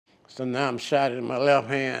So now I'm shot in my left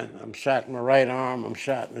hand, I'm shot in my right arm, I'm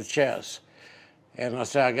shot in the chest. And I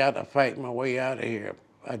said, I got to fight my way out of here.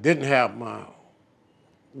 I didn't have my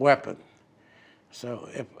weapon. So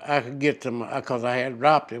if I could get to my, because I had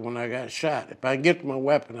dropped it when I got shot. If I get to my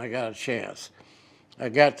weapon, I got a chance. I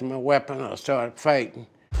got to my weapon, I started fighting.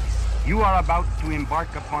 You are about to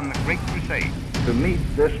embark upon the great crusade. To meet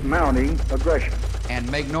this mounting aggression. And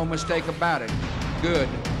make no mistake about it, good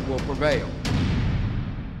will prevail.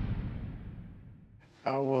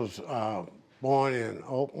 I was born in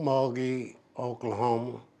Okmulgee,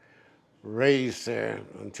 Oklahoma, raised there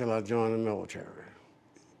until I joined the military.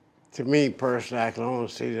 To me personally, I can only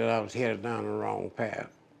see that I was headed down the wrong path.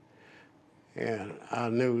 And I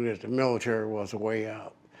knew that the military was a way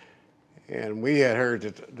out. And we had heard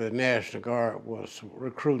that the National Guard was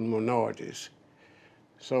recruiting minorities.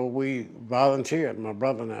 So we volunteered, my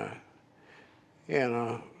brother and I,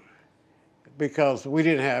 and because we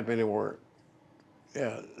didn't have any work.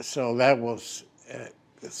 So that was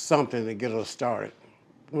something to get us started.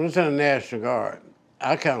 When I was in the National Guard,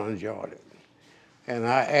 I kind of enjoyed it. And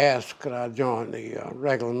I asked, could I join the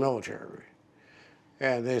regular military?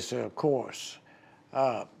 And they said, of course.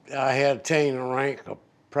 I had attained the rank of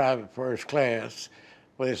private first class,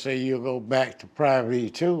 but they said, you'll go back to private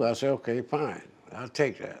E2. I said, okay, fine, I'll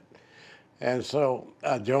take that. And so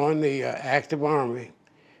I joined the active Army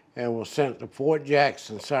and was sent to Fort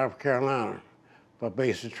Jackson, South Carolina, for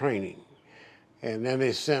basic training. And then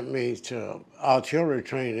they sent me to artillery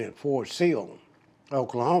training at Fort Sill,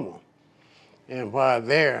 Oklahoma. And while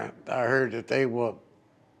there, I heard that they were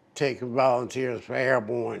taking volunteers for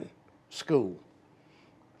airborne school.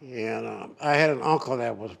 And I had an uncle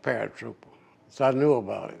that was a paratrooper, so I knew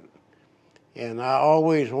about it. And I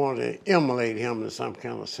always wanted to emulate him in some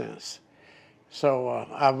kind of sense. So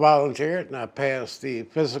I volunteered and I passed the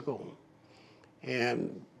physical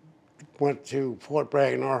and went to Fort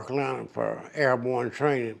Bragg, North Carolina for airborne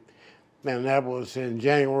training. And that was in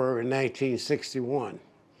January 1961.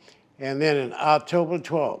 And then in October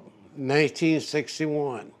 12,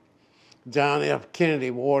 1961, John F. Kennedy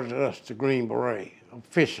awarded us the Green Beret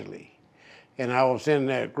officially. And I was in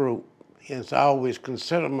that group. And so I always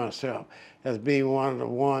consider myself as being one of the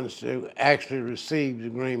ones who actually received the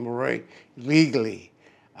Green Beret legally,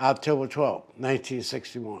 October 12,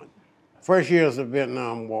 1961. First years of the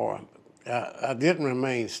Vietnam War, I didn't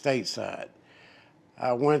remain stateside.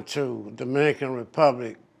 I went to Dominican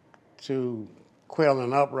Republic to quell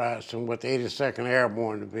an uprising with the 82nd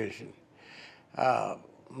Airborne Division.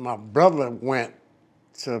 My brother went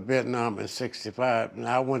to Vietnam in '65, and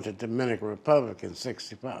I went to Dominican Republic in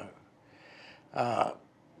 '65.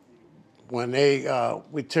 When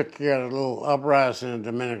we took care of the little uprising in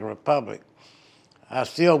the Dominican Republic, I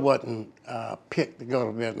still wasn't picked to go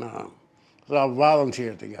to Vietnam, so I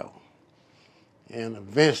volunteered to go. And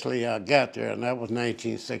eventually I got there, and that was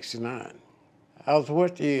 1969. I was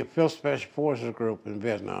with the 5th Special Forces Group in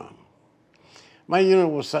Vietnam. My unit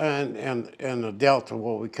was assigned in the Delta,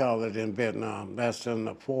 what we call it in Vietnam. That's in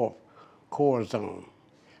the 4th Corps Zone.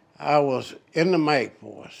 I was in the Mike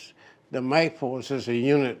Force. The Mike Force is a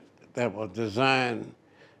unit that was designed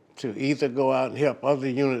to either go out and help other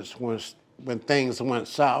units when things went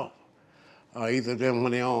south, or either then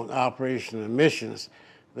when they on operations and missions,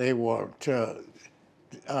 they were to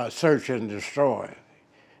search and destroy.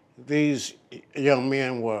 These young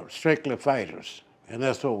men were strictly fighters, and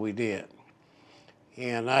that's what we did.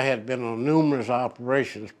 And I had been on numerous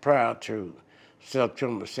operations prior to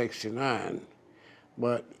September '69,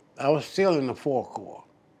 but I was still in the 4th Corps.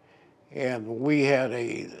 And we had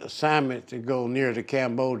an assignment to go near the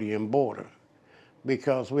Cambodian border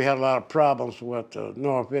because we had a lot of problems with the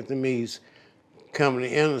North Vietnamese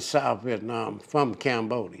coming into South Vietnam from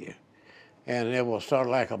Cambodia. And it was sort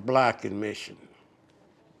of like a blocking mission.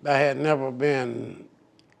 I had never been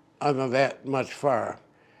under that much fire.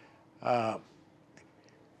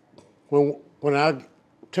 When I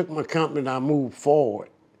took my company and I moved forward,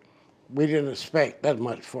 we didn't expect that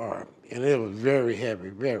much fire, and it was very heavy,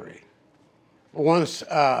 very. Once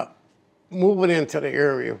moving into the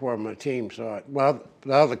area where my team saw well,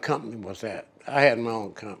 the other company was at, I had my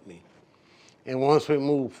own company. And once we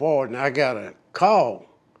moved forward, and I got a call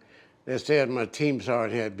that said my team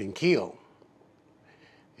sergeant had been killed.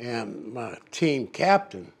 And my team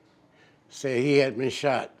captain said he had been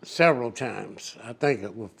shot several times. I think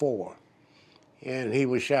it was 4. And he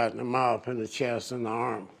was shot in the mouth, in the chest, and the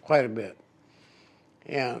arm, quite a bit.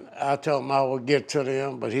 And I told him I would get to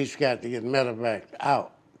them, but he's got to get medevaced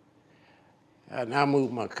out. And I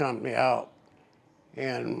moved my company out,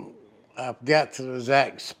 and I got to the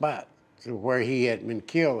exact spot to where he had been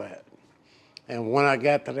killed at. And when I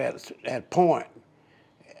got to that point,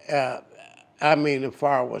 I mean, the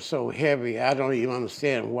fire was so heavy, I don't even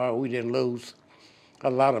understand why we didn't lose a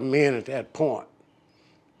lot of men at that point.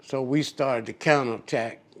 So we started to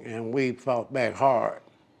counterattack, and we fought back hard.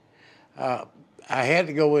 I had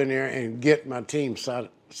to go in there and get my team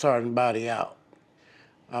sergeant body out.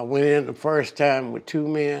 I went in the first time with 2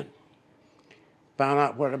 men, found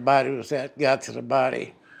out where the body was at, got to the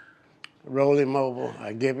body, rolled him over.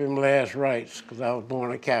 I gave him last rites because I was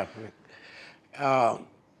born a Catholic.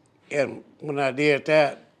 And when I did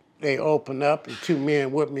that, they opened up and 2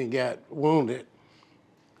 men with me got wounded.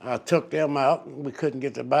 I took them out, and we couldn't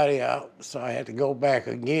get the body out, so I had to go back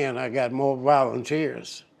again. I got more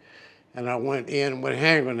volunteers, and I went in with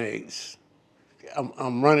hand grenades.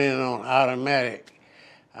 I'm running on automatic.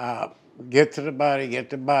 Get to the body, get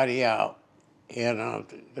the body out, and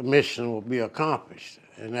the mission will be accomplished,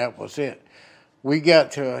 and that was it. We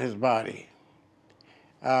got to his body.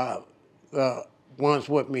 The ones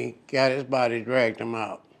with me got his body, dragged him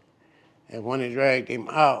out. And when he dragged him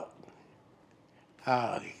out,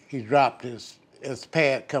 he dropped his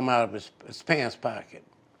pad come out of his pants pocket,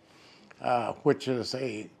 which is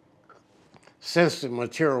a sensitive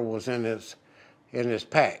material was in his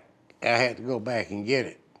pack. I had to go back and get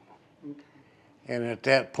it. Okay. And at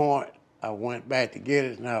that point, I went back to get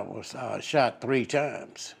it, and I was shot 3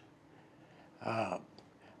 times.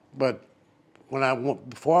 But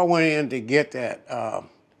before I went in to get that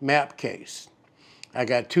map case, I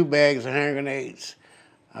got 2 bags of hand grenades.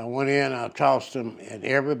 I went in, I tossed them in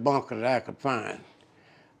every bunker that I could find.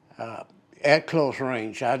 At close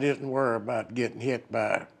range, I didn't worry about getting hit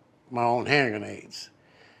by my own hand grenades.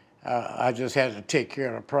 I just had to take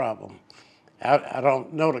care of the problem. I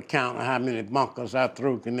don't know the count of how many bunkers I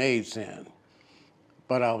threw grenades in,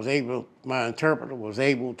 but my interpreter was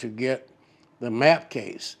able to get the map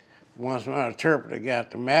case. Once my interpreter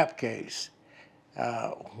got the map case,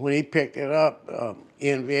 when he picked it up,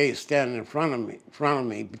 NVA standing in front of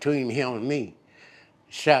me, between him and me,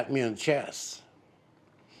 shot me in the chest.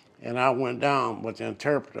 And I went down, but the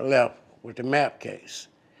interpreter left with the map case.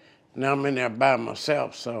 Now I'm in there by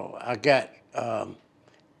myself, so I got,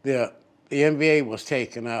 the NVA was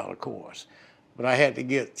taken out, of course, but I had to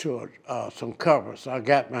get to some cover, so I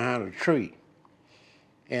got behind a tree.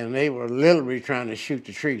 And they were literally trying to shoot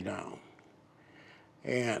the tree down.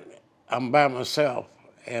 And I'm by myself,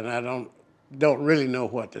 and I don't really know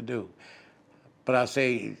what to do. But I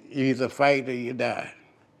say, you either fight or you die.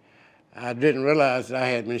 I didn't realize that I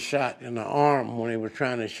had been shot in the arm when they were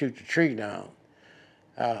trying to shoot the tree down.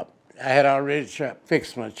 I had already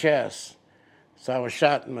fixed my chest, so I was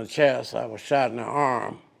shot in my chest, I was shot in the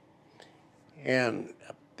arm, and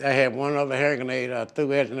I had one other hand grenade I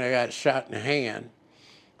threw it, and I got shot in the hand.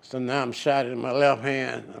 So now I'm shot in my left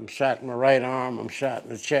hand, I'm shot in my right arm, I'm shot in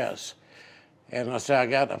the chest. And I said, I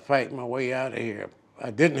got to fight my way out of here. I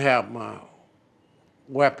didn't have my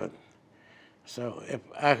weapon. So if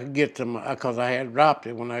I could get to because I had dropped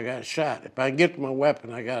it when I got shot. If I could get to my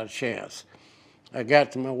weapon, I got a chance. I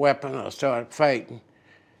got to my weapon, I started fighting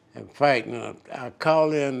and fighting. I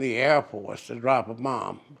called in the Air Force to drop a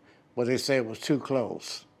bomb, but they said it was too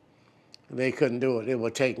close. They couldn't do it, it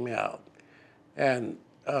would take me out. And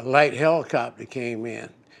a light helicopter came in.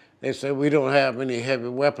 They said, we don't have any heavy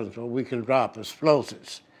weapons, but we can drop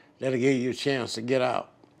explosives. That'll give you a chance to get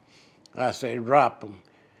out. I said, drop them.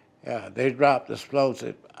 They dropped the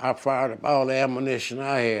explosive. I fired up all the ammunition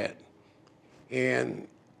I had. And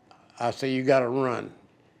I said, you gotta run.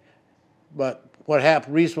 But what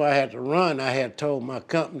happened, the reason why I had to run, I had told my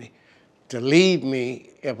company to leave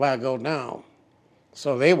me if I go down.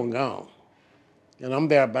 So they were gone. And I'm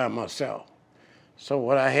there by myself. So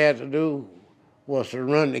what I had to do was to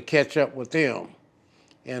run to catch up with them.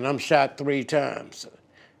 And I'm shot 3 times.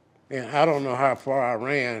 And I don't know how far I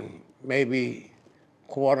ran, maybe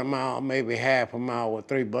quarter mile, maybe half a mile with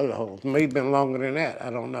 3 bullet holes. Maybe been longer than that, I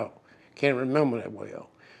don't know. Can't remember that well.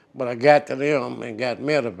 But I got to them and got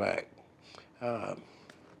medevac.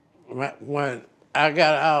 When I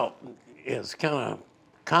got out, it's kind of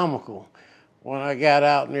comical. When I got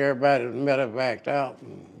out and everybody was medevaced out,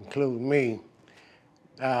 including me,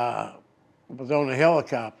 I was on a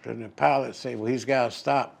helicopter, and the pilot said, well, he's got to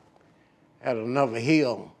stop at another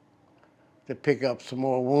hill to pick up some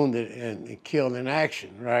more wounded and killed in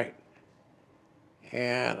action, right?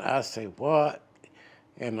 And I said, what?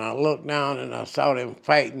 And I looked down and I saw them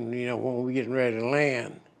fighting, you know, when we were getting ready to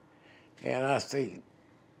land. And I said,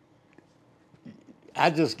 I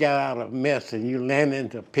just got out of a mess and you landing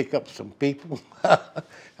to pick up some people? I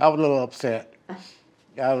was a little upset.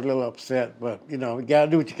 but you know, you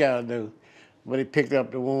gotta do what you gotta do. But he picked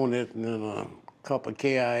up the wounded and then couple of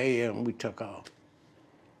KIA, and we took off.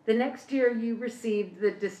 The next year, you received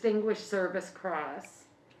the Distinguished Service Cross.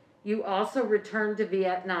 You also returned to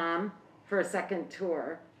Vietnam for a second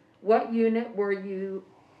tour. What unit were you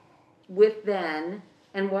with then,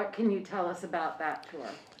 and what can you tell us about that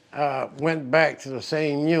tour? Went back to the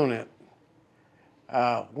same unit,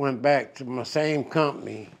 went back to my same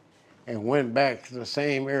company, and went back to the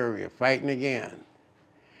same area, fighting again.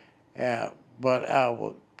 But I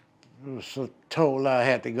was told I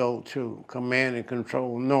had to go to Command and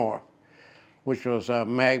Control North, which was a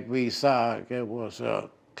MAC-V-SOG. It was a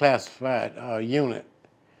classified unit,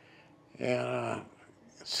 and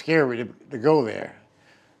scary to go there.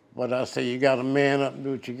 But I said, you got to man up and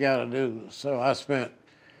do what you got to do. So I spent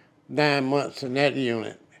 9 months in that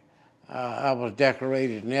unit. I was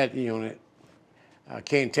decorated in that unit. I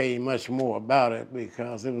can't tell you much more about it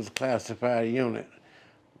because it was a classified unit,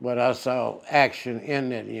 but I saw action in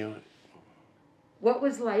that unit. What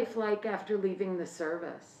was life like after leaving the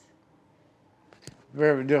service?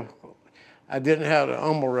 Very difficult. I didn't have the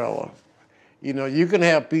umbrella. You know, you can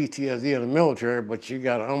have PTSD in the military, but you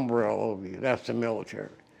got an umbrella over you. That's the military.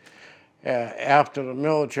 After the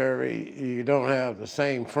military, you don't have the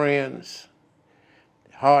same friends.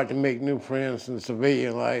 Hard to make new friends in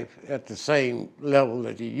civilian life at the same level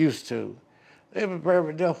that you used to. It was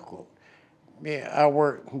very difficult. Yeah, I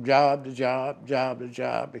worked from job to job, job to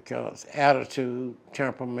job, because attitude,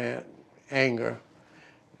 temperament, anger,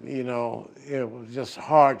 you know, it was just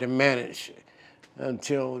hard to manage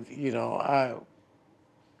until, you know, I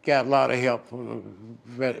got a lot of help from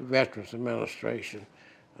the Veterans Administration,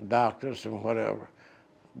 doctors and whatever.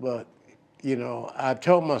 But, you know, I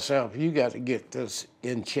told myself, you got to get this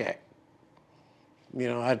in check. You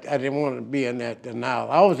know, I didn't want to be in that denial.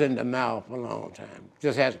 I was in denial for a long time,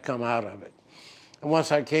 just had to come out of it. And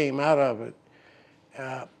once I came out of it,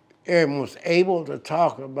 everyone was able to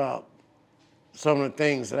talk about some of the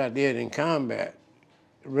things that I did in combat.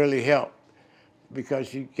 It really helped,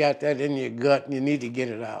 because you got that in your gut and you need to get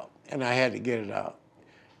it out. And I had to get it out.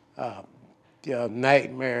 The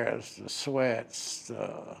nightmares, the sweats,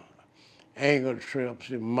 the anger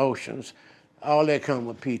trips, emotions, all that come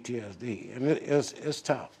with PTSD, and it's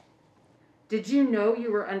tough. Did you know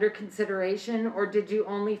you were under consideration, or did you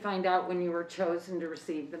only find out when you were chosen to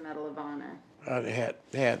receive the Medal of Honor? I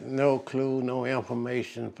had no clue, no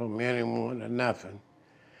information from anyone or nothing.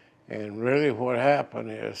 And really what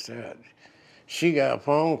happened is that she got a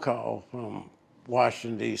phone call from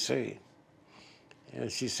Washington, D.C.,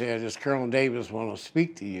 and she said, this Colonel Davis wants to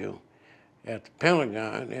speak to you at the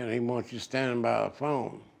Pentagon, and he wants you standing by the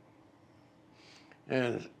phone.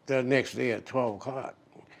 And the next day at 12 o'clock.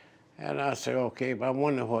 And I said, okay, but I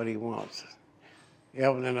wonder what he wants.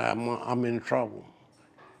 Evidently, I'm in trouble.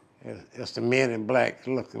 It's the men in black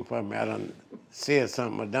looking for me. I done said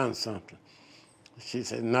something or done something. She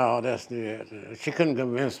said, no, that's not it. She couldn't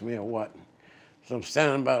convince me of what. So I'm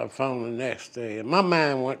standing by the phone the next day, and my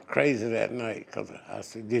mind went crazy that night, because I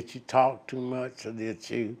said, did you talk too much, or did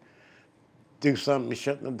you do something you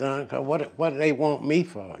shouldn't have done? Because what do they want me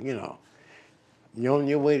for, you know? You're on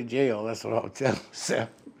your way to jail, that's what I was telling myself.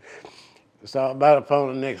 So I'm by the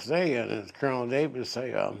phone the next day, and Colonel Davis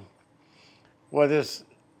say, well, this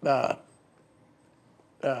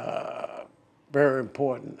very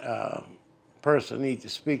important person needs to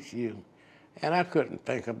speak to you. And I couldn't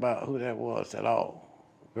think about who that was at all.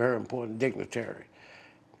 Very important dignitary.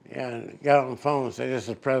 And got on the phone and said, this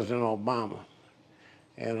is President Obama.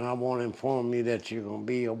 And I want to inform you that you're going to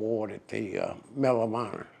be awarded the Medal of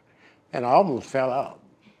Honor. And I almost fell out,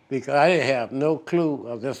 because I didn't have no clue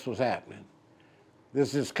of this was happening.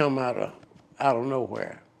 This just come out of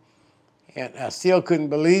nowhere. And I still couldn't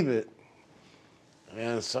believe it.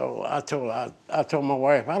 And so I told my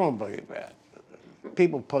wife, I don't believe that.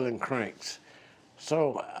 People pulling cranks.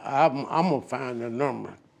 So I'm gonna find the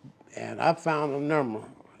number. And I found the number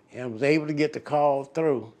and was able to get the call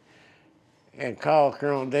through and call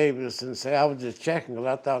Colonel Davis and say, I was just checking because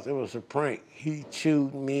I thought it was a prank. He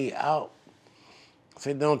chewed me out.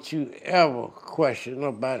 Said, don't you ever question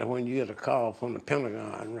nobody when you get a call from the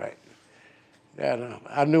Pentagon, right? That,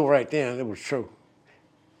 I knew right then it was true,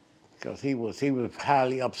 because he was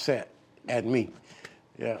highly upset at me,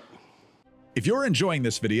 yeah. If you're enjoying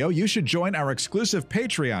this video, you should join our exclusive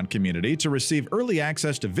Patreon community to receive early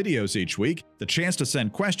access to videos each week, the chance to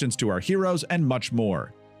send questions to our heroes, and much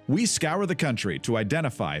more. We scour the country to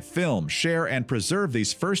identify, film, share, and preserve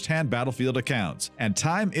these first-hand battlefield accounts, and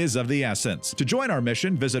time is of the essence. To join our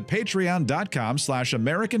mission, visit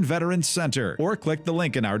patreon.com/American Veterans Center or click the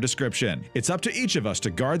link in our description. It's up to each of us to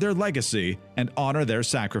guard their legacy and honor their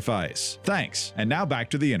sacrifice. Thanks, and now back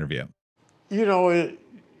to the interview. You know,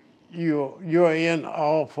 you're in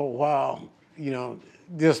awe for a while, you know,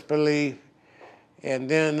 disbelief, and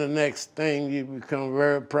then the next thing you become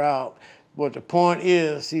very proud. But the point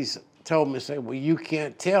is, he told me, say, well, you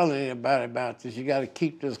can't tell anybody about this. You got to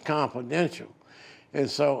keep this confidential. And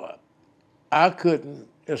so I couldn't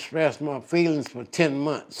express my feelings for 10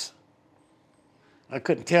 months. I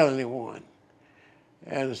couldn't tell anyone.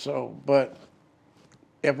 And so, but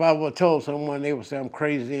if I would have told someone, they would say I'm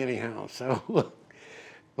crazy anyhow. So,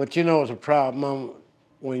 but you know, it's a proud moment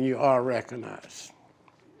when you are recognized.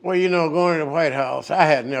 Well, you know, going to the White House, I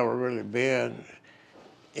had never really been,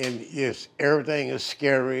 and everything is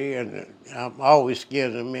scary, and I'm always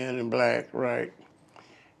scared of the men in black, right?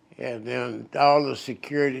 And then all the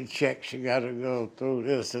security checks you got to go through,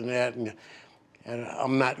 this and that, and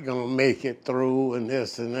I'm not going to make it through, and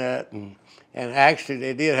this and that. And actually,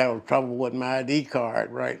 they did have trouble with my ID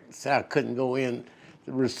card, right? So I couldn't go in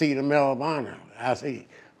to receive a Medal of Honor. I say,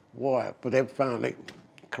 boy, but they finally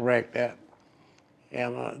correct that.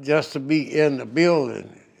 And just to be in the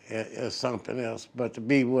building is something else, but to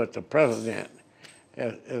be with the president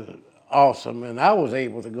is awesome. And I was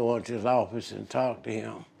able to go into his office and talk to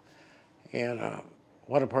him. And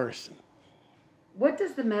what a person. What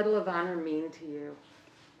does the Medal of Honor mean to you?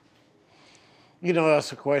 You know,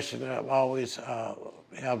 that's a question that I've always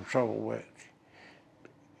have trouble with.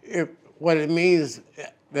 What it means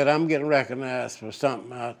that I'm getting recognized for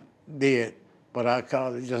something I did, but I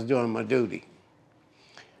call it just doing my duty.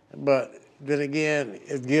 But then again,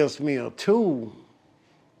 it gives me a tool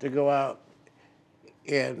to go out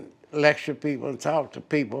and lecture people and talk to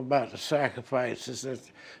people about the sacrifices that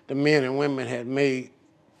the men and women had made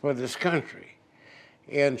for this country,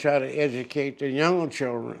 and try to educate the younger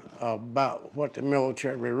children about what the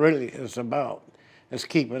military really is about. It's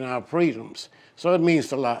keeping our freedoms. So it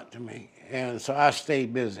means a lot to me. And so I stay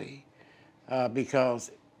busy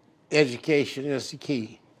because education is the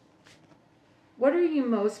key. What are you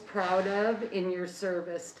most proud of in your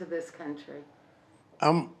service to this country?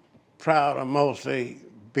 I'm proud of mostly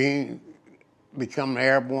becoming an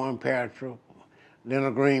airborne paratrooper, then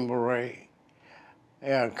a Green Beret,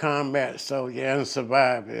 and combat soldier, and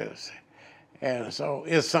survive this. And so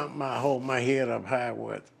it's something I hold my head up high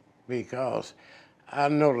with, because I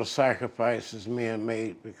know the sacrifices men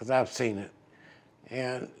made, because I've seen it.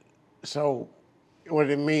 And so what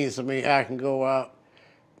it means to me, I can go out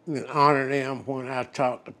and honor them when I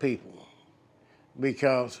talk to people,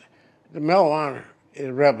 because the Medal of Honor, it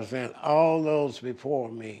represents all those before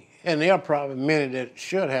me. And there are probably many that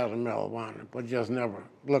should have the Medal of Honor, but just never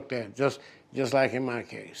looked at, just like in my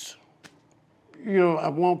case. You know, I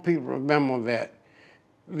want people to remember that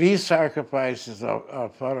these sacrifices are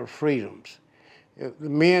for the freedoms. The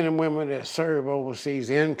men and women that serve overseas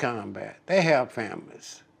in combat, they have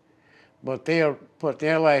families, but they'll put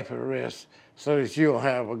their life at risk so that you'll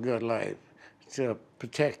have a good life, to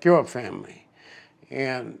protect your family.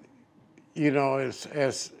 And, you know,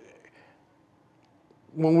 it's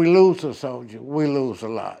when we lose a soldier, we lose a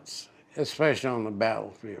lot, especially on the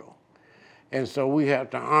battlefield. And so we have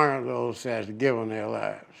to honor those that have given their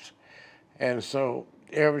lives. And so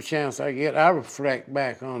every chance I get, I reflect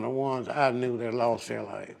back on the ones I knew that lost their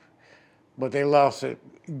life. But they lost it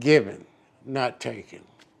given, not taken.